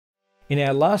In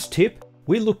our last tip,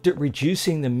 we looked at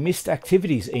reducing the missed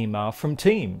activities email from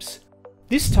Teams.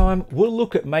 This time, we'll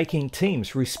look at making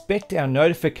Teams respect our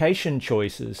notification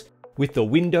choices with the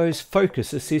Windows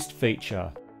Focus Assist feature.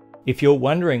 If you're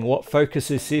wondering what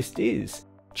Focus Assist is,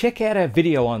 check out our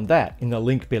video on that in the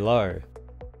link below.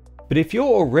 But if you're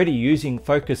already using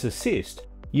Focus Assist,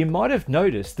 you might have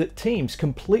noticed that Teams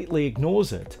completely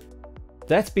ignores it.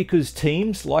 That's because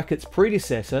Teams, like its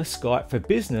predecessor, Skype for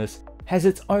Business, has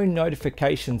its own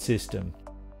notification system.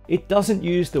 It doesn't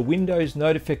use the Windows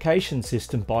notification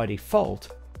system by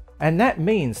default, and that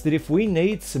means that if we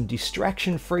need some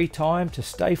distraction-free time to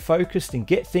stay focused and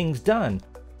get things done,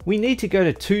 we need to go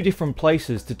to two different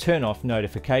places to turn off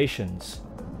notifications.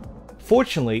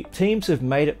 Fortunately, Teams have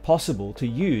made it possible to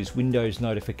use Windows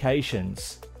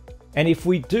notifications. And if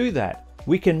we do that,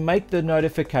 we can make the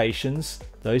notifications,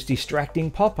 those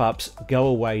distracting pop-ups, go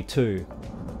away too.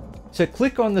 So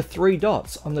click on the three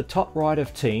dots on the top right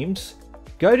of Teams,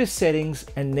 go to Settings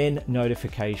and then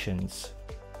Notifications.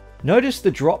 Notice the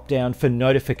drop down for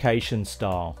notification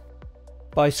style.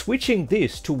 By switching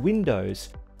this to Windows,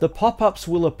 the pop-ups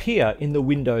will appear in the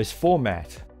Windows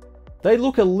format. They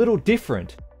look a little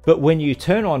different, but when you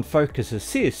turn on Focus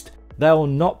Assist, they will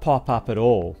not pop up at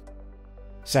all.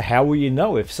 So how will you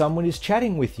know if someone is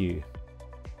chatting with you?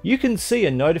 You can see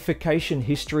a notification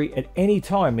history at any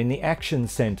time in the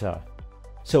Actions Center.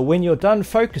 So when you're done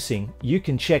focusing, you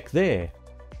can check there.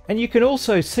 And you can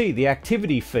also see the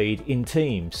activity feed in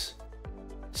Teams.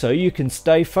 So you can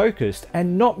stay focused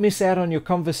and not miss out on your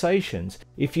conversations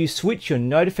if you switch your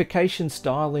notification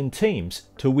style in Teams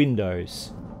to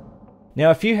Windows.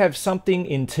 Now, if you have something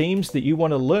in Teams that you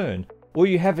want to learn, or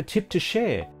you have a tip to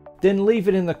share, then leave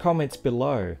it in the comments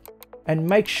below. And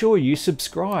make sure you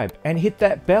subscribe and hit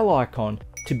that bell icon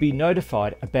to be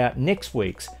notified about next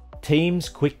week's Teams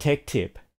Quick Tech Tip.